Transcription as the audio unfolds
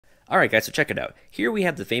Alright guys, so check it out. Here we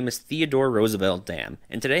have the famous Theodore Roosevelt Dam,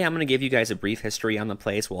 and today I'm going to give you guys a brief history on the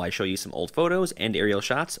place while I show you some old photos and aerial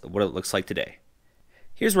shots of what it looks like today.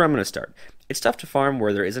 Here's where I'm going to start. It's tough to farm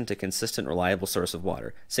where there isn't a consistent, reliable source of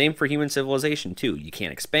water. Same for human civilization too. You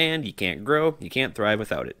can't expand, you can't grow, you can't thrive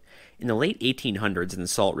without it. In the late 1800s in the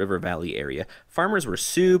Salt River Valley area, farmers were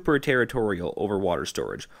super territorial over water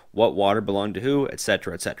storage, what water belonged to who,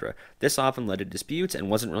 etc., etc. This often led to disputes and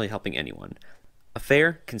wasn't really helping anyone. A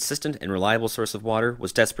fair, consistent, and reliable source of water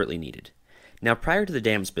was desperately needed. Now, prior to the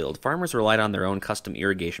dam's build, farmers relied on their own custom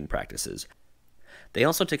irrigation practices. They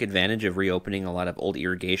also took advantage of reopening a lot of old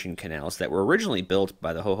irrigation canals that were originally built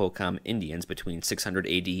by the Hohokam Indians between 600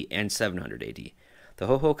 AD and 700 AD. The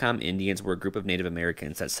Hohokam Indians were a group of Native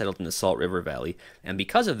Americans that settled in the Salt River Valley, and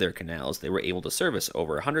because of their canals, they were able to service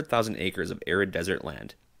over 100,000 acres of arid desert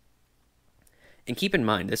land. And keep in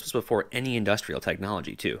mind, this was before any industrial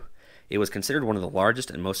technology, too. It was considered one of the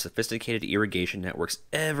largest and most sophisticated irrigation networks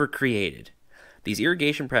ever created. These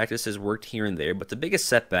irrigation practices worked here and there, but the biggest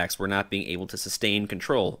setbacks were not being able to sustain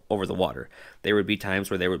control over the water. There would be times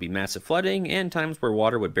where there would be massive flooding, and times where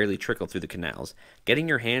water would barely trickle through the canals. Getting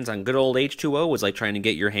your hands on good old H2O was like trying to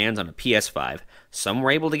get your hands on a PS5. Some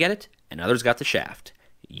were able to get it, and others got the shaft.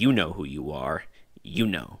 You know who you are. You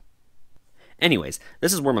know. Anyways,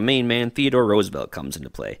 this is where my main man, Theodore Roosevelt, comes into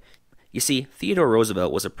play. You see, Theodore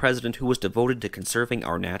Roosevelt was a president who was devoted to conserving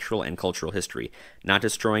our natural and cultural history, not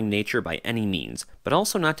destroying nature by any means, but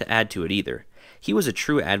also not to add to it either. He was a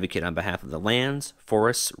true advocate on behalf of the lands,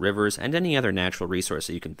 forests, rivers, and any other natural resource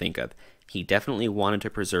that you can think of. He definitely wanted to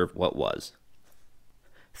preserve what was.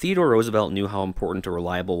 Theodore Roosevelt knew how important a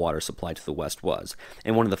reliable water supply to the West was,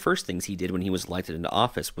 and one of the first things he did when he was elected into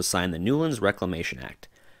office was sign the Newlands Reclamation Act.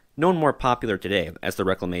 Known more popular today as the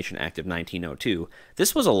Reclamation Act of 1902,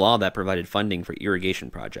 this was a law that provided funding for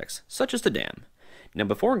irrigation projects, such as the dam. Now,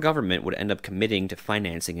 before government would end up committing to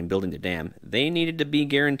financing and building the dam, they needed to be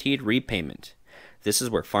guaranteed repayment. This is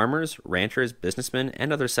where farmers, ranchers, businessmen,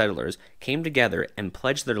 and other settlers came together and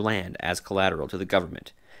pledged their land as collateral to the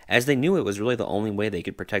government, as they knew it was really the only way they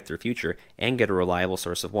could protect their future and get a reliable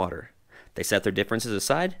source of water. They set their differences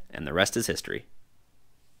aside, and the rest is history.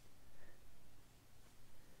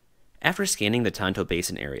 After scanning the Tonto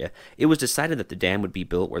Basin area, it was decided that the dam would be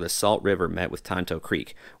built where the Salt River met with Tonto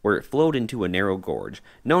Creek, where it flowed into a narrow gorge,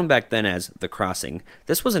 known back then as the Crossing.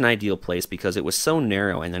 This was an ideal place because it was so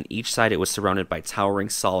narrow and on each side it was surrounded by towering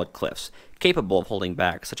solid cliffs, capable of holding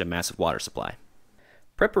back such a massive water supply.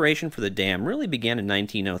 Preparation for the dam really began in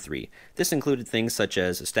 1903. This included things such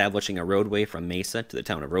as establishing a roadway from Mesa to the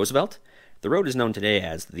town of Roosevelt. The road is known today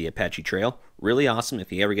as the Apache Trail. Really awesome.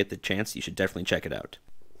 If you ever get the chance, you should definitely check it out.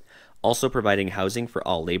 Also providing housing for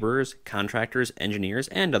all laborers, contractors, engineers,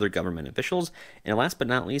 and other government officials, and last but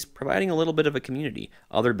not least, providing a little bit of a community.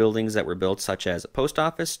 Other buildings that were built such as a post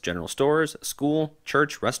office, general stores, a school,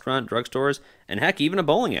 church, restaurant, drugstores, and heck, even a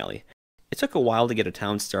bowling alley. It took a while to get a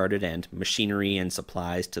town started and machinery and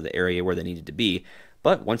supplies to the area where they needed to be,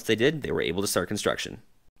 but once they did, they were able to start construction.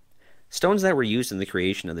 Stones that were used in the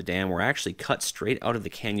creation of the dam were actually cut straight out of the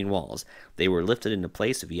canyon walls. They were lifted into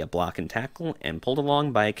place via block and tackle and pulled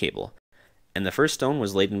along by a cable. And the first stone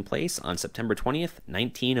was laid in place on September 20th,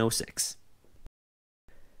 1906.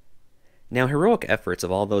 Now, heroic efforts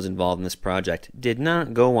of all those involved in this project did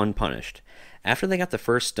not go unpunished. After they got the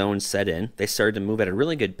first stones set in, they started to move at a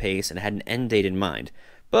really good pace and had an end date in mind.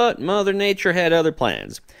 But Mother Nature had other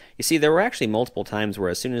plans. You see, there were actually multiple times where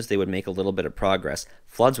as soon as they would make a little bit of progress,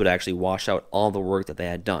 floods would actually wash out all the work that they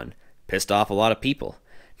had done. Pissed off a lot of people.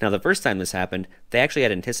 Now, the first time this happened, they actually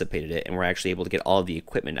had anticipated it and were actually able to get all of the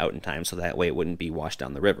equipment out in time so that way it wouldn't be washed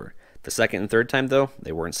down the river. The second and third time, though,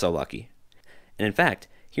 they weren't so lucky. And in fact,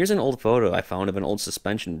 here's an old photo I found of an old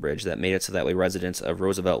suspension bridge that made it so that way residents of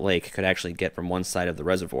Roosevelt Lake could actually get from one side of the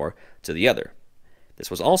reservoir to the other. This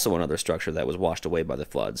was also another structure that was washed away by the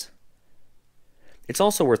floods. It's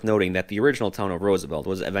also worth noting that the original town of Roosevelt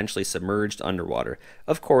was eventually submerged underwater,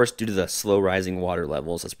 of course due to the slow rising water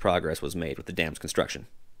levels as progress was made with the dam's construction.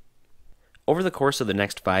 Over the course of the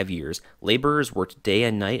next 5 years, laborers worked day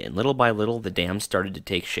and night, and little by little the dam started to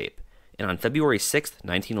take shape. And on February 6,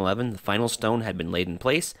 1911, the final stone had been laid in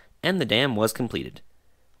place, and the dam was completed.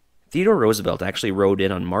 Theodore Roosevelt actually rode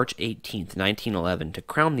in on March 18, 1911 to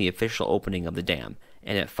crown the official opening of the dam,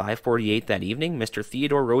 and at 5:48 that evening, Mr.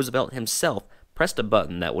 Theodore Roosevelt himself pressed a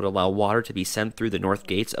button that would allow water to be sent through the north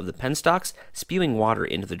gates of the penstocks, spewing water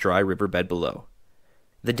into the dry riverbed below.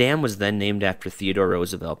 The dam was then named after Theodore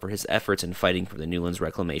Roosevelt for his efforts in fighting for the Newlands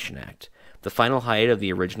Reclamation Act. The final height of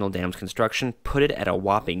the original dam's construction put it at a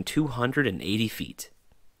whopping 280 feet.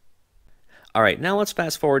 Alright, now let's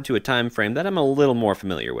fast forward to a time frame that I'm a little more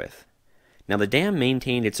familiar with. Now the dam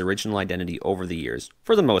maintained its original identity over the years,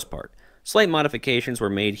 for the most part. Slight modifications were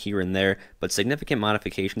made here and there, but significant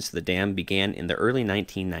modifications to the dam began in the early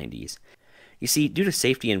 1990s. You see, due to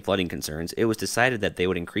safety and flooding concerns, it was decided that they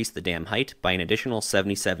would increase the dam height by an additional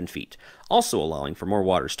 77 feet, also allowing for more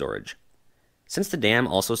water storage. Since the dam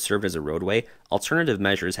also served as a roadway, alternative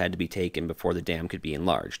measures had to be taken before the dam could be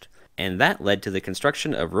enlarged, and that led to the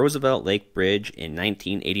construction of Roosevelt Lake Bridge in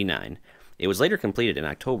 1989. It was later completed in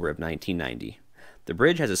October of 1990. The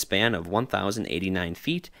bridge has a span of 1,089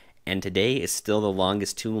 feet, and today is still the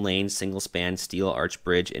longest two-lane single-span steel arch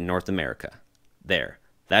bridge in North America. There,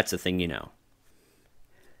 that's a thing you know.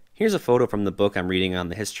 Here's a photo from the book I'm reading on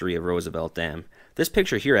the history of Roosevelt Dam. This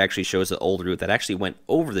picture here actually shows the old route that actually went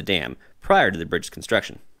over the dam prior to the bridge's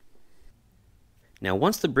construction. Now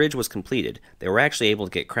once the bridge was completed, they were actually able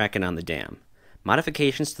to get cracking on the dam.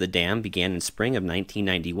 Modifications to the dam began in spring of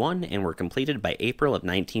 1991 and were completed by April of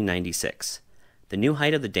 1996. The new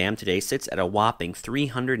height of the dam today sits at a whopping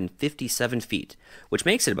 357 feet, which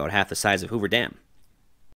makes it about half the size of Hoover Dam.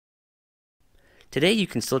 Today you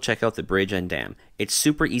can still check out the bridge and dam. It's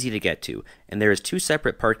super easy to get to, and there is 2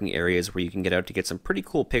 separate parking areas where you can get out to get some pretty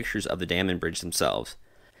cool pictures of the dam and bridge themselves.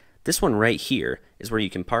 This one right here is where you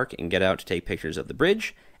can park and get out to take pictures of the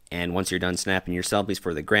bridge, and once you're done snapping your selfies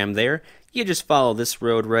for the gram there, you just follow this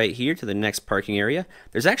road right here to the next parking area.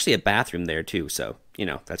 There's actually a bathroom there too, so,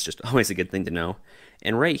 that's just always a good thing to know.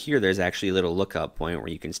 And right here there's actually a little lookout point where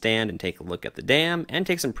you can stand and take a look at the dam and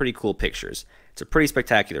take some pretty cool pictures. It's a pretty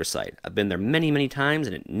spectacular sight. I've been there many, many times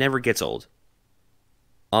and it never gets old.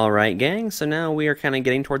 Alright gang, so now we are kind of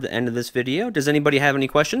getting toward the end of this video. Does anybody have any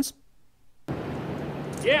questions?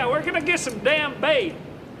 Yeah, where can I get some damn bait?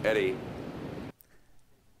 Eddie.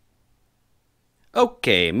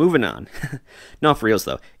 Okay, moving on. No, for reals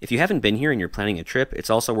though, if you haven't been here and you're planning a trip, it's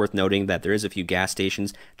also worth noting that there is a few gas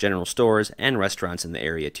stations, general stores, and restaurants in the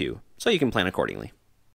area too, so you can plan accordingly.